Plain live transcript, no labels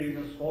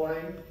This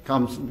morning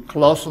comes from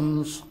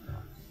Colossians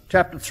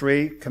chapter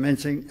 3,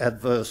 commencing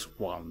at verse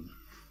 1.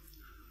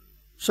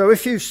 So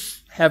if you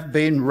have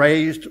been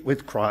raised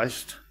with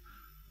Christ,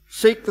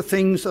 seek the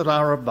things that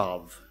are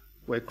above,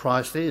 where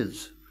Christ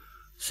is,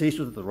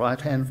 seated at the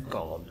right hand of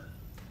God.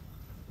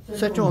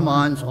 Set your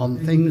minds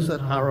on things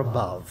that are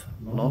above,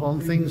 not on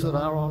things that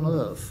are on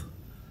earth.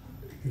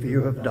 For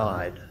you have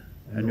died,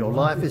 and your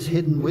life is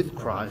hidden with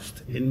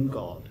Christ in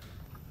God.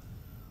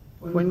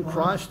 When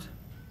Christ,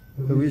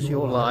 who is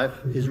your life,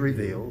 is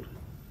revealed,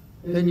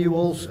 then you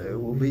also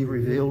will be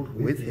revealed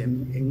with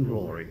him in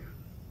glory.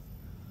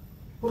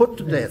 Put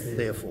to death,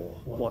 therefore,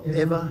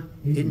 whatever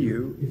in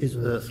you is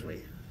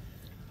earthly: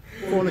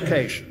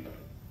 fornication,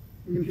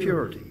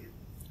 impurity,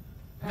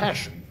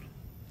 passion,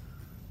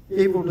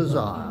 evil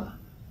desire,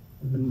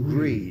 and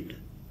greed,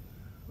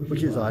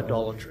 which is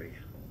idolatry.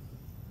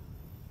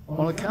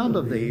 On account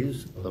of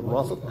these, the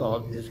wrath of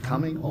God is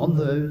coming on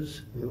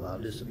those who are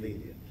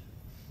disobedient.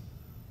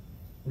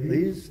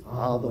 These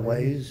are the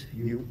ways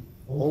you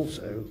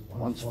also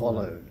once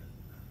followed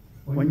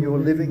when you were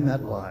living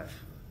that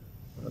life.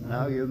 But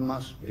now you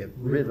must get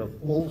rid of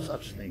all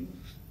such things: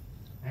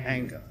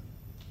 anger,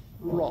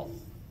 wrath,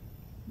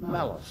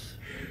 malice,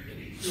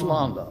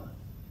 slander,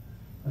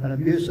 and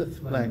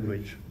abusive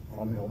language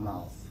from your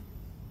mouth.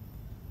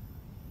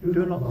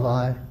 Do not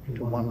lie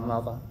to one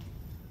another,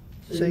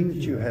 seeing that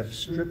you have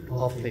stripped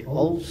off the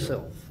old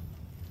self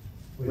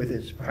with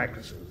its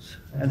practices,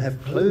 and have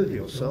clothed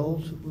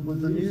yourselves with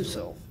the new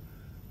self,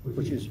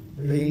 which is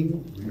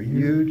being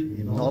renewed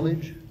in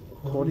knowledge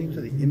according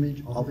to the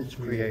image of its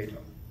Creator.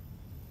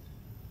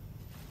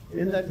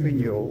 In that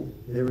renewal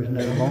there is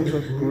no longer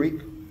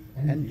Greek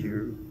and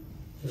Jew,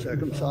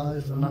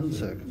 circumcised and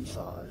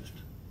uncircumcised,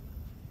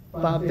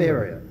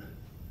 barbarian,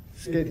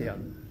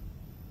 Scythian,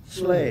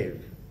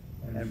 slave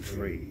and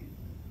free,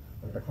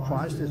 but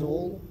Christ is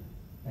all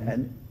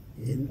and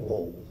in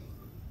all.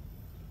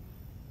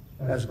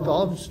 As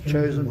God's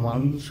chosen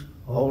ones,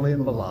 holy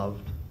and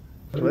beloved,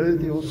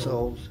 clothe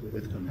yourselves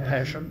with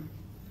compassion,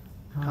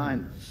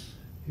 kindness,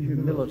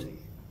 humility,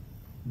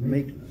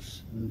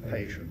 meekness, and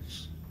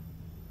patience.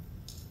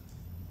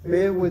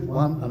 Bear with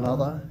one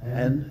another,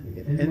 and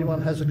if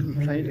anyone has a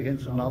complaint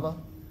against another,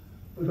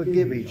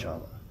 forgive each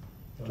other,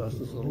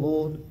 just as the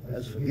Lord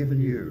has forgiven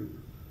you,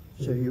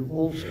 so you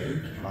also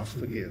must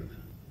forgive.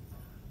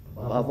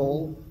 Above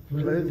all,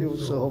 clothe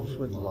yourselves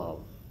with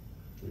love,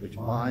 which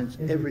binds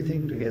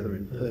everything together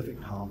in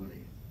perfect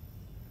harmony.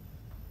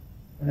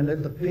 And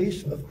let the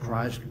peace of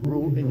Christ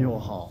rule in your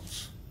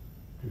hearts,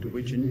 to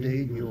which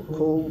indeed you are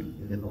called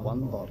in the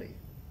one body.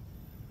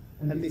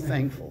 And be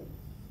thankful.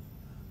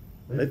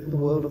 Let the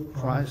word of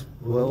Christ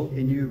dwell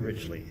in you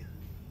richly.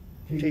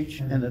 Teach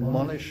and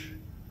admonish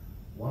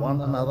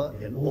one another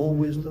in all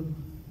wisdom,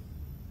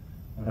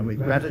 and with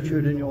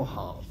gratitude in your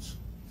hearts,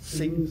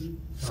 sing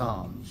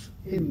psalms,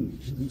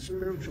 hymns, and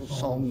spiritual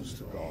songs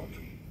to God.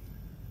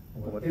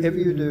 Whatever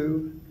you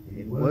do,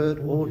 in word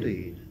or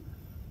deed,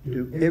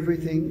 do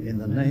everything in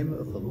the name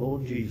of the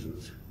Lord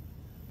Jesus,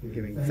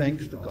 giving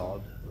thanks to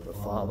God the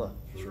Father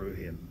through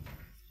him.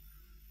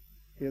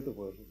 Hear the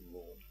word of the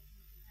Lord.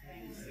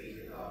 Thanks be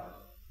to God.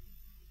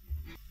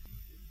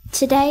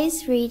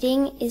 Today's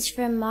reading is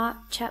from Mark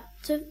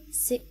chapter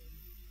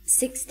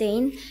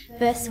 16,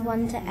 verse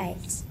 1 to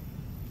 8.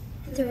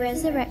 The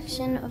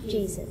resurrection of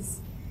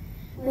Jesus.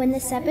 When the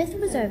Sabbath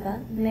was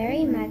over,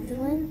 Mary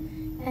Magdalene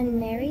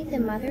and Mary, the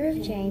mother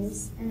of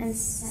James, and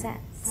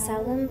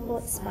Salome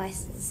bought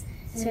spices,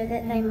 so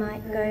that they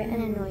might go and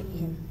anoint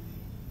him.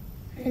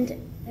 And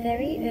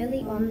very early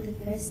on the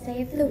first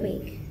day of the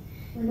week,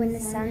 when the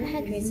sun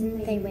had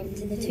risen, they went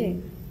to the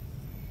tomb.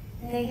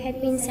 They had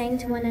been saying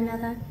to one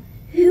another,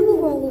 "Who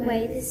will roll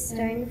away this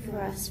stone for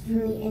us from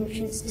the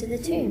entrance to the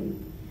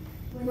tomb?"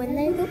 When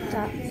they looked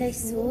up, they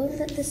saw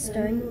that the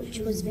stone, which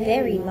was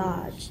very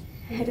large,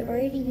 had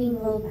already been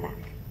rolled back.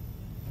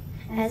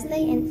 As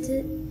they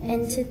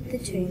entered the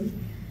tomb,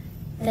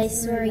 they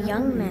saw a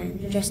young man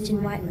dressed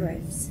in white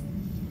robes,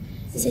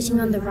 sitting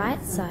on the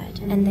right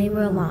side, and they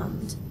were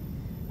alarmed.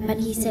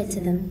 But he said to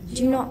them,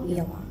 "Do not be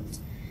alarmed,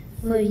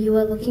 for you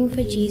are looking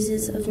for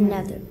Jesus of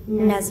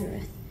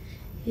Nazareth,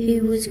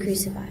 who was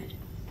crucified.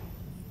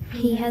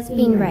 He has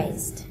been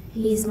raised.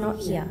 He is not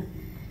here.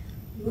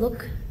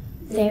 Look,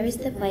 there is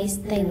the place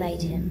they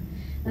laid him.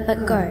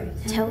 But go,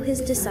 tell his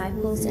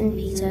disciples and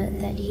Peter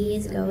that he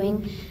is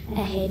going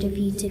ahead of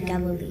you to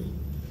Galilee.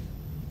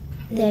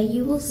 There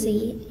you will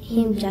see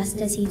him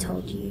just as he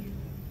told you."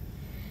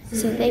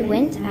 So they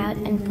went out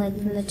and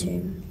fled from the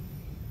tomb.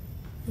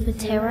 For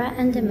terror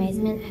and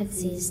amazement had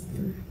seized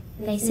them.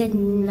 They said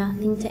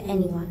nothing to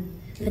anyone,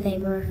 for they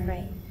were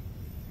afraid.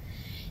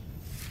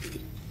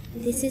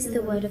 This is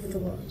the word of the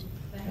Lord.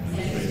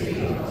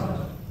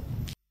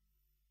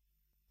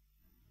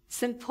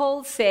 St.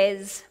 Paul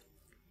says,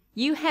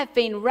 "You have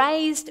been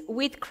raised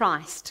with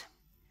Christ,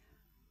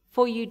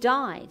 for you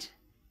died,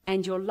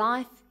 and your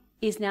life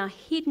is now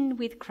hidden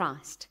with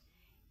Christ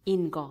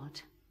in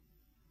God."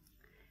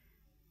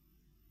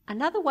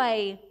 Another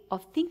way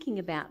of thinking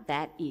about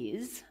that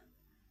is,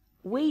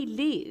 we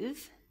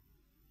live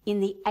in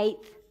the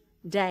 8th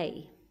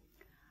day.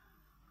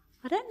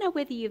 I don't know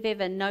whether you've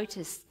ever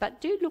noticed,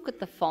 but do look at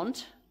the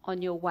font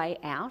on your way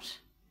out.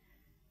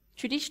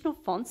 Traditional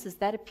fonts, as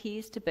that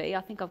appears to be,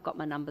 I think I've got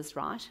my numbers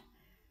right,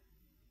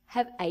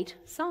 have 8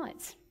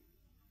 sides.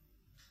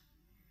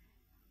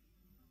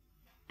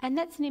 And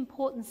that's an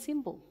important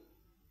symbol.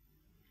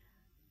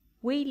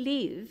 We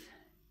live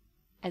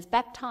as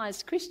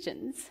baptised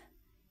Christians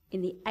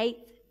in the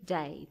 8th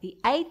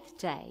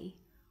day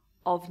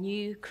of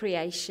new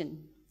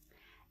creation.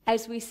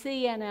 As we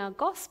see in our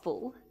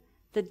gospel,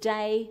 the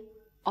day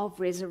of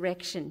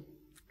resurrection.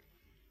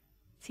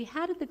 See,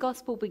 how did the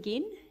gospel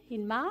begin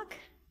in Mark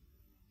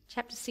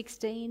chapter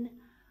 16?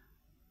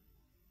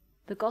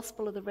 The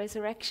gospel of the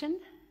resurrection?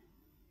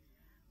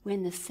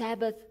 When the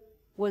Sabbath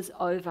was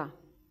over.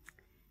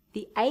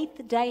 The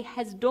 8th day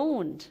has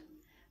dawned,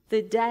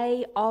 the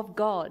day of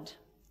God.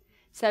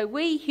 So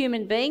we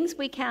human beings,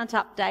 we count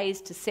up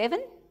days to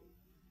 7,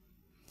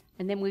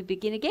 and then we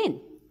begin again.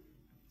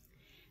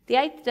 The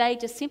 8th day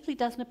just simply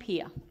doesn't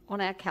appear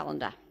on our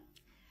calendar,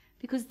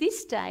 because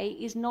this day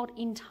is not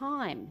in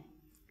time.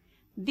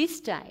 This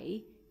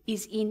day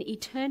is in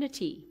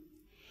eternity.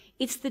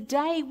 It's the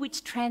day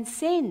which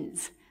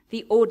transcends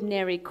the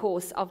ordinary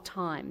course of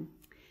time.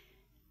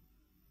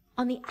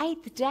 On the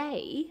 8th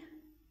day,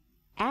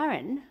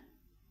 Aaron,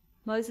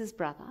 Moses'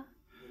 brother,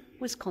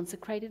 was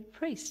consecrated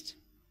priest.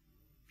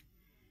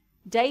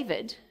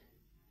 David,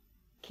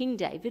 King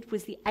David,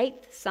 was the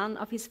 8th son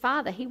of his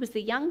father. He was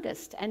the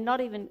youngest and not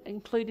even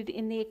included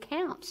in the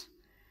account.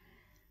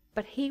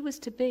 But he was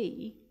to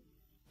be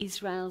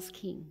Israel's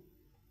king.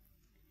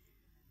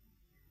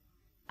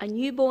 A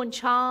newborn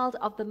child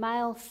of the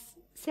male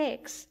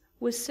sex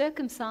was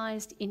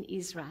circumcised in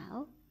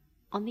Israel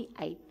on the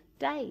 8th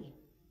day.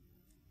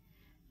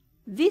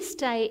 This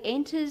day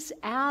enters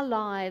our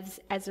lives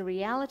as a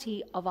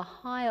reality of a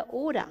higher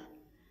order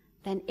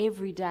than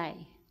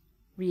everyday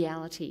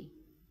reality.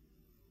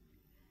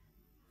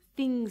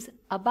 Things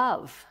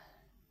above,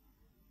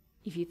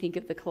 if you think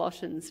of the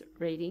Colossians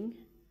reading,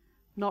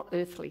 not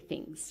earthly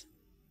things.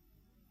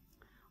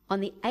 On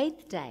the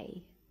 8th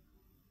day,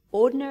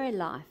 ordinary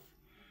life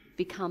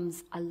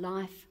becomes a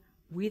life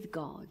with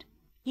God,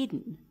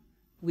 hidden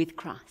with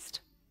Christ.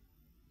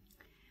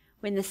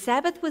 When the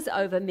Sabbath was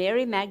over,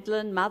 Mary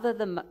Magdalene,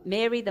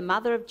 Mary, the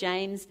mother of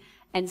James,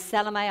 and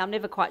Salome, I'm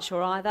never quite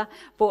sure either,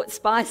 bought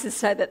spices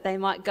so that they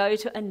might go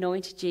to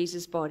anoint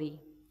Jesus' body.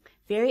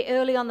 Very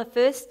early on the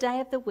first day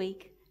of the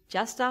week,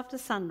 just after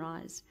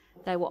sunrise,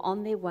 they were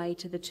on their way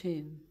to the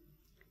tomb.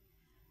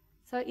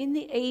 So in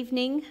the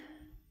evening,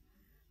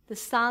 the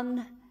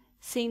sun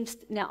seems...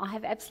 Now, I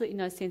have absolutely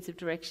no sense of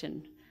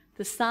direction.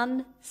 The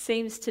sun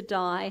seems to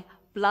die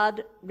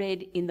blood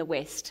red in the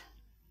west.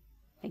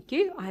 Thank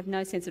you. I have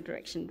no sense of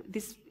direction.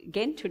 This,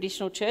 again,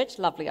 traditional church,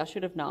 lovely, I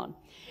should have known.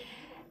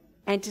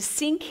 And to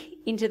sink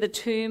into the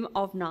tomb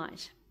of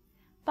night.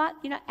 But,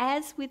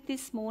 as with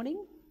this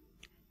morning,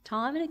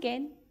 time and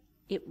again,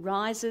 it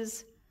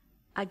rises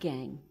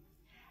again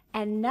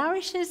and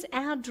nourishes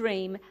our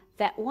dream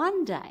that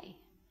one day,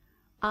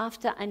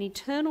 after an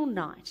eternal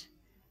night,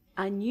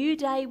 a new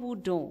day will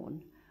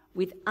dawn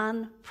with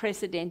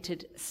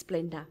unprecedented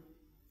splendour.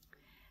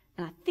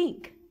 And I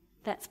think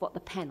that's what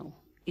the panel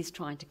is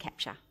trying to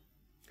capture.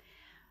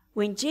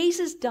 When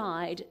Jesus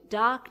died,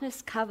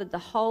 darkness covered the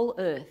whole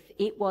earth.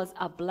 It was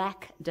a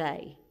black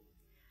day.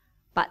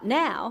 But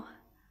now,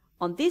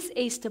 on this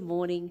Easter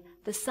morning,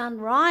 the sun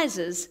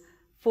rises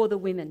for the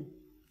women.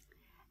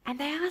 And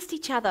they asked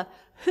each other,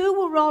 who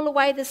will roll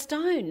away the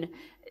stone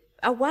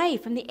away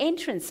from the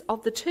entrance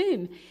of the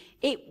tomb?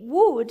 It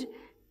would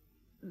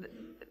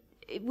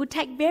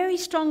take very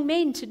strong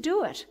men to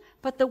do it,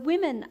 but the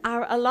women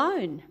are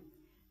alone.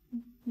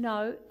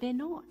 No, they're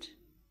not.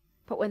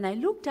 But when they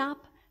looked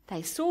up,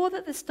 they saw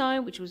that the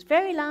stone, which was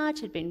very large,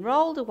 had been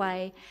rolled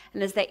away,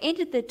 and as they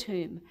entered the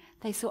tomb,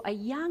 they saw a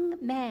young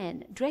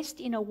man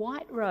dressed in a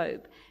white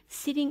robe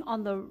sitting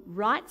on the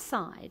right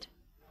side,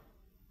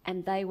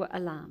 and they were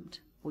alarmed.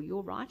 Well,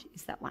 you're right,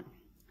 is that one.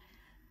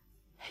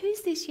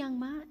 Who's this young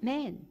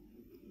man?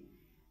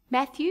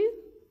 Matthew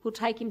will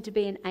take him to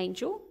be an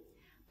angel,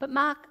 but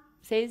Mark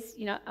says,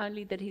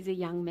 only that he's a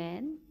young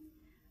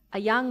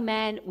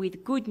man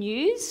with good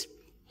news.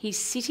 He's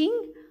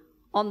sitting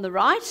on the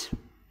right.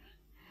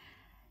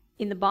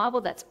 In the Bible,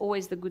 that's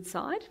always the good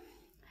side.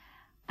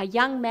 A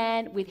young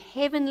man with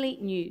heavenly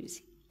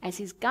news, as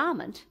his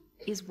garment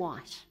is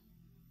white.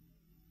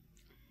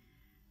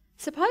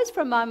 Suppose for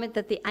a moment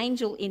that the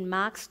angel in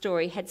Mark's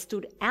story had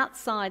stood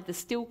outside the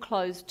still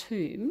closed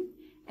tomb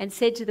and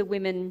said to the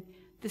women,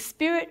 "The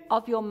spirit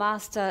of your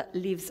master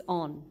lives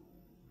on."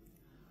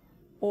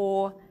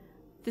 Or,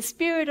 "The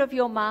spirit of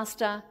your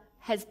master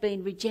has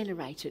been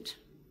regenerated.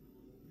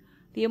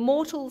 The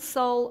immortal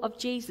soul of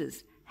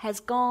Jesus has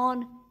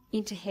gone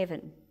into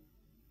heaven."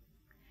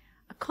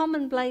 A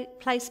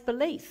commonplace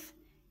belief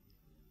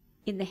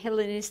in the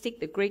Hellenistic,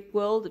 the Greek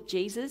world of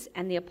Jesus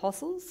and the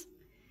apostles.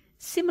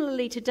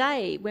 Similarly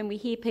today, when we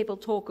hear people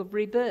talk of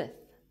rebirth,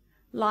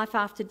 life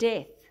after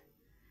death,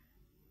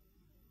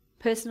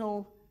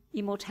 personal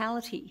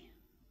immortality,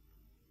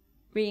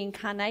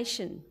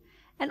 reincarnation,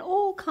 and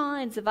all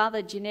kinds of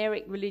other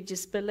generic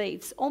religious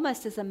beliefs,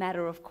 almost as a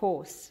matter of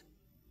course.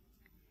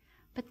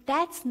 But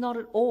that's not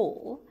at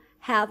all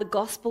how the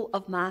Gospel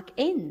of Mark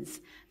ends.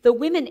 The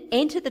women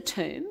enter the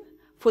tomb,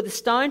 for the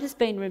stone has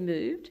been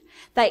removed.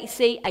 They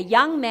see a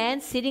young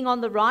man sitting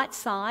on the right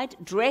side,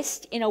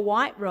 dressed in a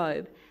white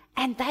robe,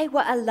 and they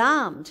were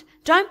alarmed.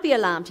 "Don't be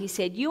alarmed," he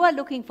said. "You are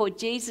looking for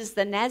Jesus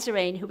the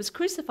Nazarene who was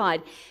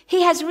crucified.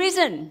 He has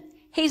risen.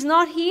 He's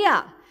not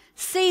here.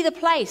 See the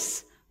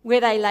place where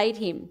they laid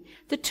him.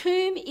 The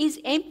tomb is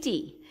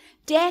empty.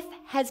 Death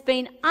has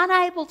been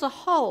unable to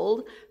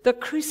hold the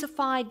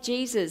crucified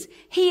Jesus.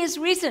 He is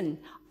risen."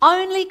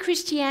 Only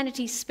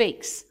Christianity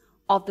speaks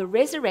of the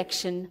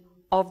resurrection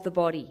of the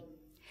body.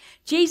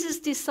 Jesus'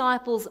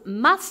 disciples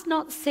must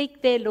not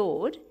seek their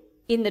Lord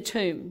in the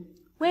tomb.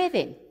 Where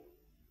then?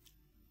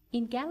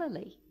 In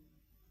Galilee,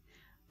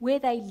 where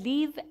they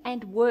live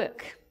and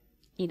work.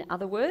 In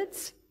other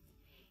words,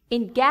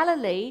 in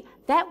Galilee,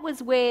 that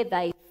was where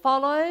they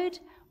followed,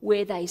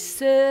 where they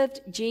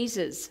served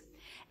Jesus.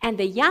 And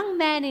the young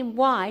man in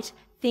white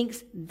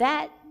thinks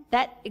that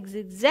is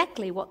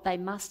exactly what they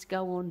must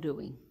go on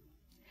doing.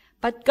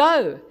 But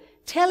go,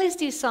 tell his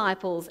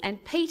disciples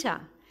and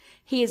Peter,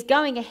 he is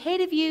going ahead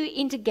of you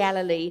into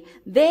Galilee.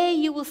 There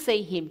you will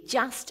see him,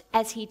 just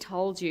as he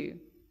told you.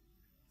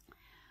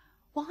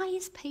 Why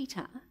is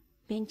Peter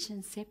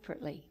mentioned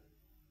separately?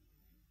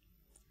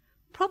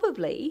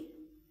 Probably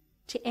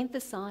to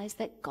emphasise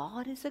that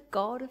God is a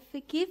God of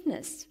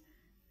forgiveness,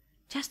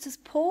 just as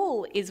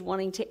Paul is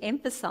wanting to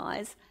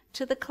emphasise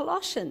to the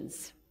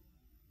Colossians.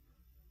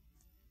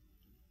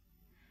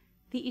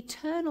 The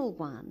Eternal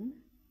One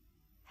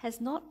has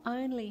not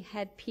only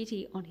had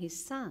pity on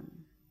his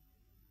Son,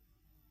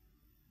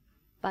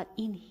 but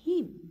in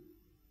him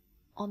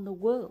on the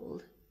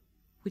world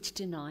which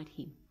denied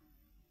him.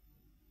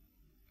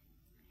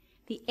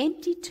 The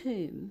empty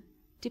tomb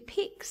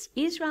depicts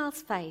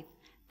Israel's faith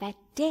that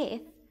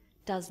death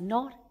does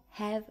not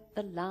have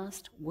the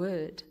last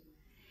word.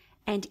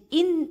 And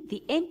in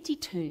the empty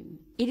tomb,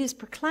 it is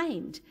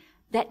proclaimed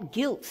that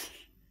guilt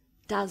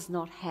does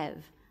not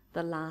have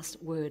the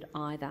last word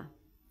either.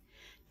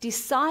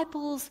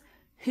 Disciples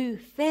who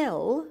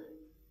failed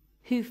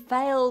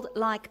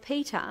like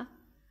Peter,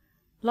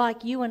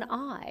 like you and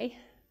I,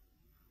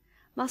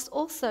 must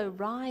also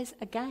rise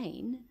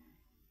again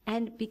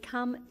and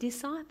become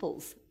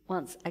disciples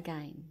once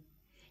again.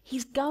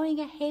 He's going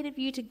ahead of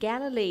you to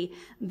Galilee.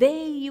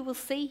 There you will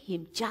see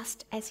him,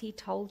 just as he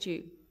told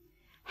you.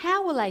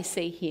 How will they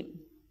see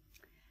him?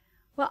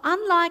 Well,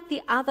 unlike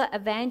the other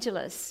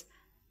evangelists,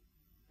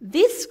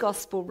 this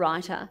gospel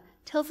writer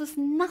tells us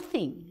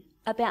nothing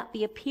about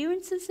the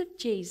appearances of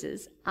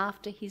Jesus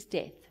after his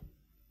death.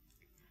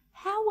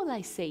 How will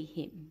they see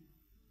him?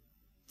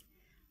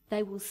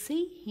 They will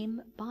see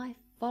him by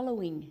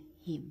following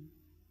him.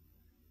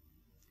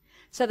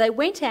 So they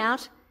went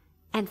out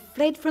and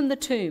fled from the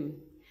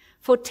tomb,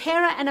 for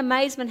terror and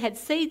amazement had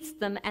seized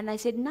them, and they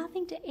said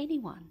nothing to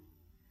anyone,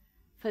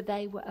 for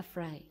they were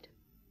afraid.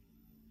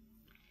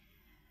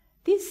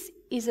 This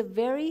is a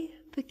very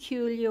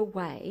peculiar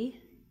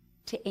way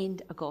to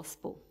end a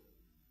gospel.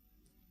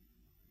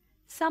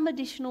 Some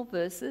additional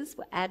verses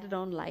were added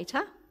on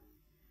later,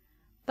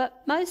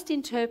 but most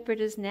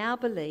interpreters now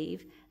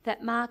believe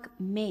that Mark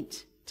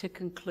meant to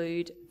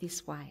conclude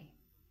this way.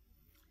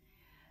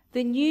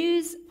 The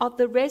news of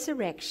the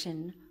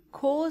resurrection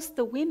caused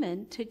the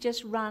women to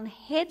just run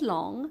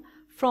headlong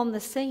from the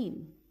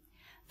scene.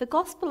 The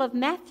Gospel of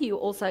Matthew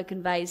also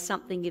conveys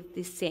something of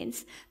this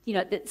sense,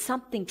 that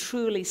something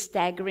truly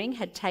staggering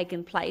had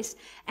taken place.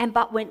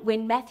 But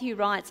when Matthew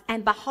writes,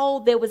 "And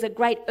behold, there was a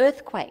great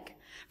earthquake,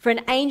 for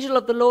an angel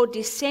of the Lord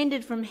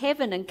descended from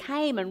heaven and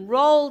came and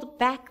rolled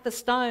back the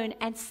stone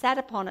and sat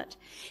upon it.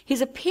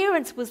 His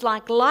appearance was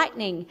like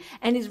lightning,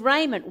 and his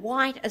raiment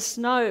white as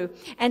snow.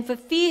 And for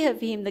fear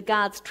of him the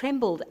guards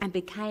trembled and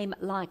became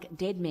like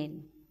dead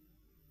men."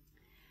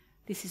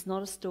 This is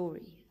not a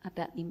story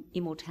about the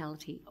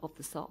immortality of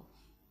the soul.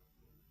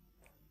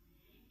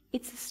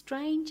 It's a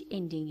strange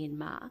ending in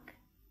Mark.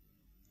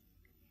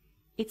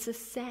 It's a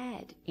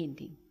sad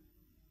ending.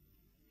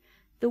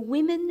 The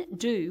women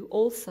do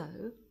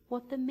also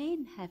what the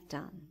men have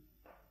done.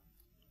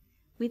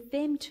 With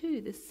them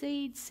too, the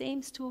seed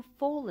seems to have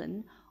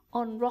fallen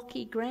on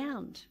rocky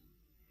ground.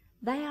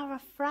 They are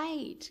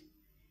afraid,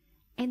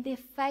 and their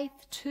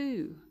faith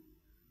too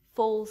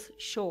falls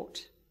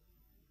short.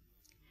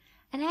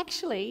 And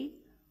actually,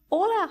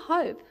 all our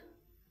hope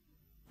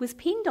was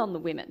pinned on the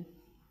women.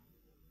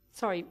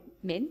 Sorry,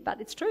 men,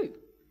 but it's true.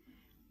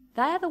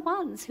 They are the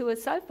ones who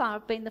so far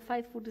have been the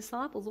faithful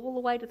disciples all the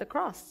way to the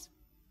cross.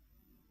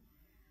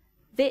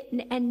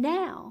 And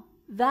now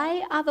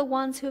they are the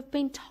ones who have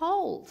been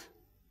told.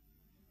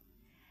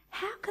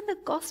 How can the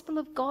gospel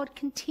of God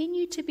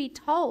continue to be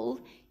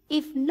told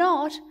if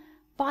not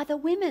by the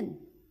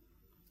women?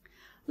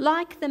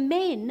 Like the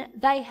men,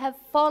 they have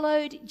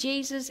followed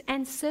Jesus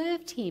and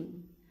served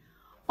him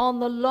on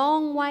the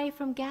long way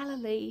from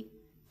Galilee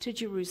to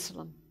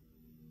Jerusalem.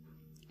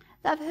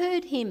 They've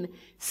heard him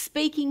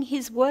speaking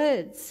his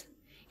words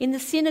in the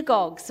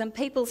synagogues and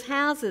people's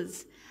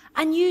houses,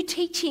 a new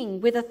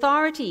teaching with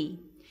authority.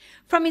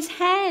 From his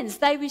hands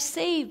they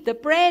received the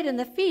bread and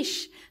the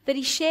fish that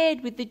he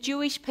shared with the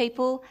Jewish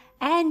people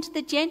and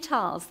the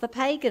Gentiles, the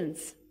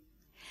pagans.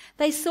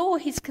 They saw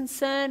his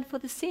concern for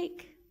the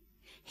sick,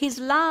 his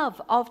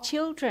love of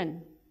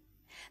children.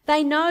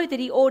 They know that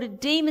he ordered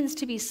demons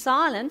to be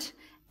silent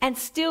and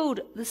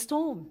stilled the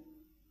storm.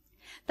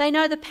 They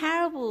know the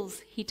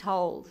parables he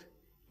told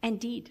and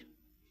did,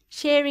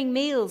 sharing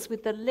meals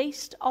with the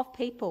least of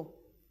people.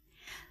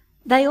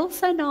 They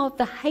also know of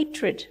the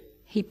hatred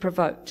he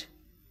provoked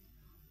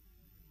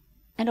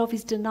and of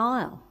his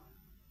denial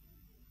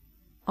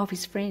of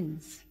his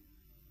friends,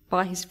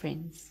 by his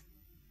friends.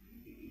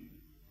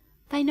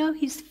 They know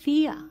his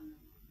fear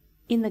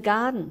in the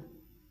garden,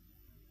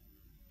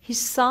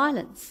 his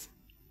silence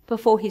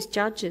before his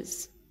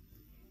judges,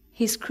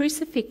 his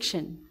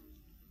crucifixion,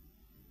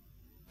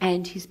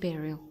 and his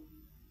burial.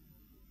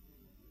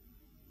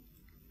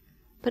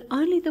 But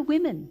only the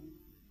women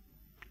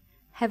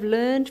have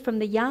learned from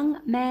the young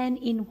man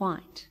in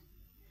white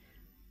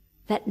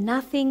that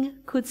nothing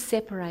could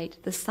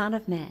separate the Son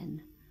of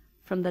Man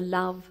from the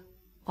love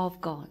of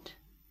God,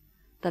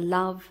 the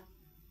love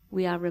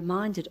we are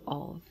reminded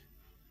of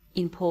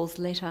in Paul's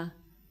letter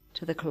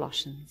to the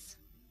Colossians.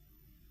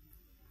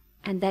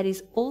 And that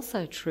is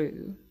also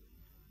true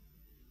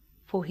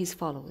for his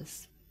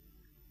followers.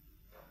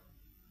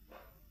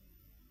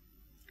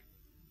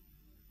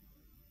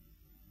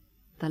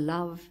 The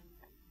love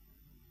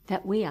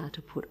that we are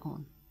to put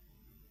on.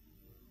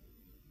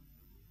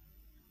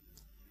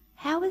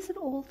 How is it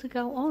all to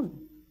go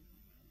on?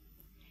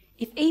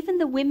 If even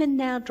the women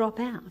now drop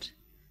out,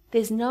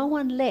 there's no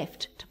one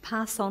left to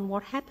pass on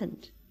what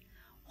happened.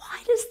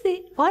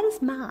 Why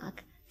does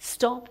Mark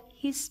stop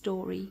his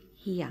story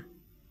here?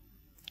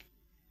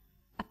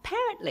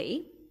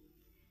 Apparently,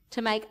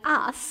 to make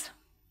us,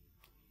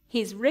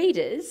 his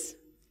readers,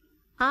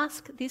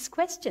 ask this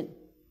question.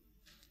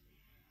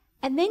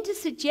 And then to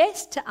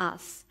suggest to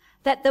us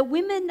that the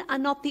women are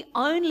not the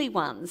only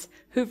ones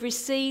who've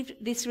received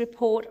this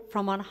report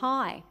from on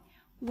high.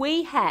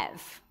 We've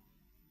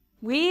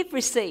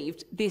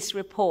received this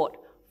report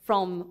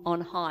from on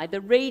high,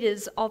 the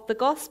readers of the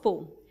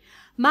gospel.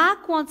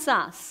 Mark wants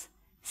us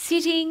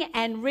sitting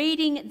and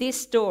reading this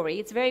story.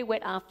 It's a very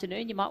wet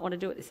afternoon. You might want to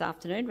do it this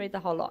afternoon, read the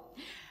whole lot.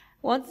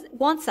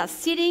 Wants us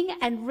sitting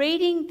and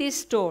reading this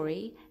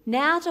story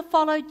now to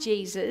follow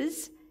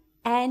Jesus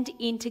and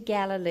into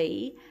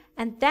Galilee.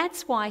 And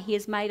that's why he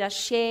has made us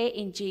share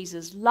in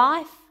Jesus'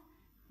 life,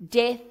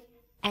 death,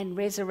 and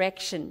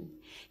resurrection.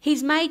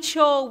 He's made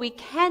sure we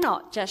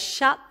cannot just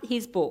shut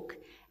his book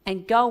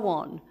and go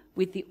on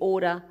with the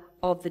order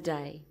of the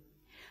day.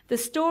 The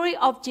story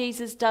of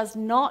Jesus does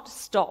not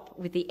stop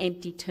with the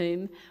empty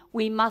tomb.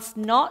 We must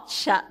not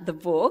shut the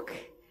book,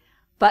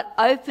 but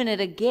open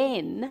it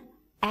again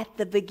at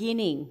the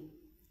beginning.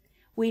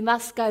 We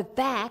must go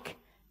back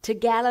to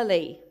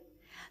Galilee.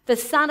 The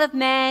Son of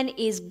Man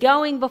is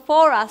going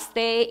before us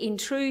there in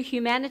true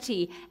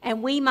humanity,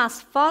 and we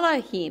must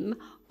follow him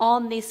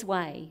on this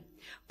way,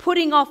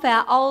 putting off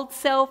our old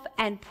self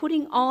and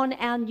putting on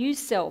our new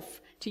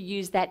self, to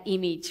use that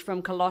image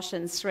from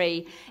Colossians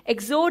 3,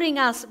 exhorting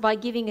us by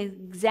giving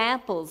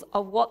examples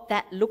of what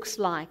that looks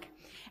like.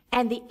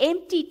 And the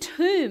empty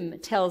tomb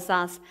tells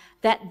us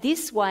that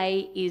this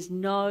way is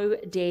no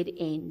dead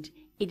end.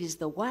 It is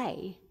the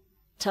way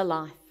to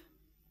life.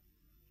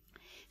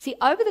 See,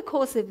 over the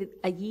course of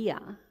a year,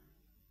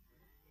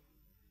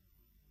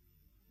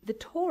 the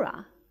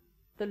Torah,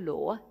 the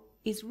law,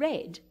 is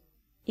read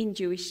in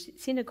Jewish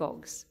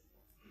synagogues.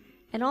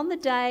 And on the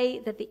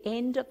day that the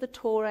end of the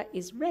Torah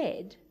is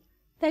read,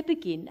 they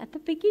begin at the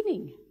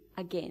beginning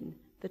again.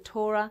 The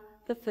Torah,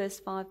 the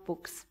first 5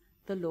 books,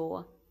 the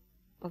law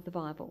of the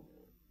Bible.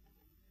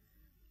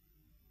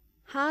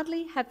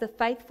 Hardly have the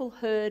faithful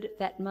heard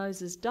that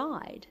Moses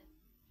died,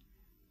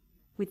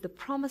 with the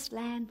promised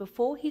land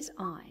before his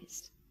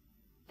eyes,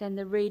 then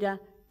the reader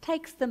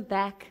takes them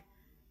back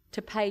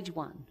to page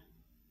 1,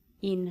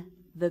 in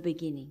the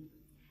beginning.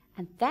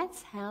 And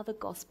that's how the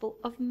Gospel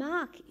of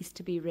Mark is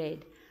to be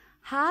read.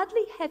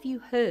 Hardly have you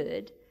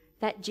heard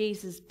that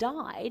Jesus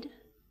died,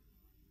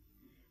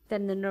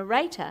 then the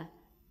narrator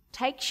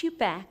takes you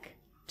back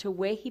to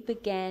where he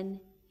began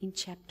in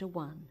chapter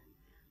 1,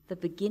 the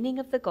beginning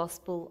of the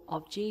Gospel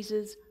of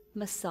Jesus,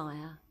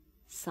 Messiah,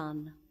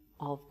 Son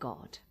of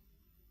God.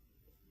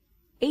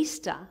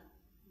 Easter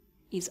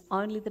is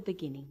only the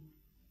beginning.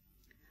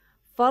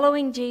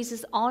 Following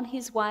Jesus on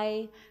his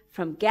way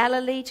from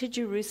Galilee to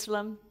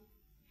Jerusalem,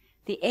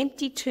 the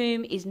empty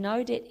tomb is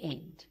no dead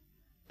end,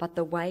 but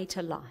the way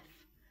to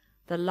life,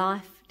 the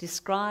life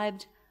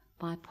described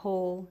by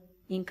Paul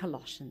in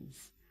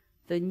Colossians,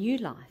 the new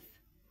life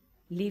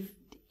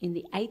lived in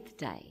the 8th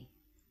day,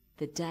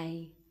 the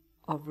day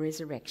of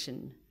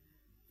resurrection,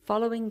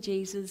 following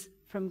Jesus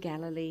from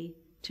Galilee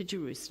to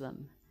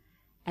Jerusalem,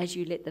 as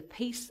you let the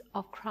peace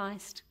of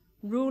Christ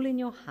rule in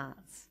your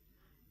hearts,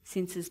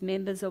 since as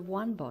members of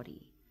one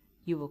body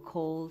you were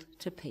called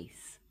to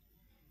peace.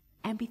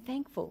 And be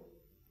thankful.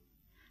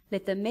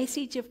 Let the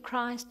message of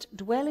Christ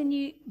dwell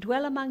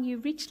among you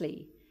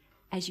richly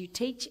as you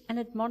teach and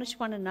admonish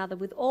one another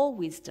with all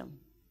wisdom,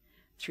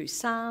 through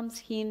psalms,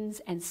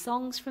 hymns, and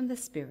songs from the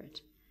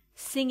Spirit,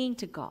 singing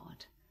to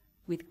God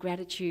with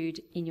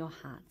gratitude in your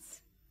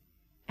hearts.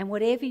 And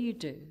whatever you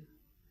do,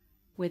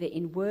 whether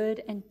in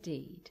word and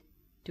deed,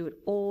 do it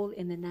all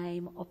in the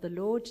name of the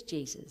Lord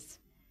Jesus,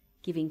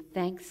 giving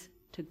thanks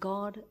to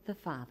God the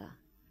Father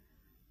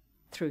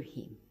through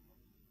him.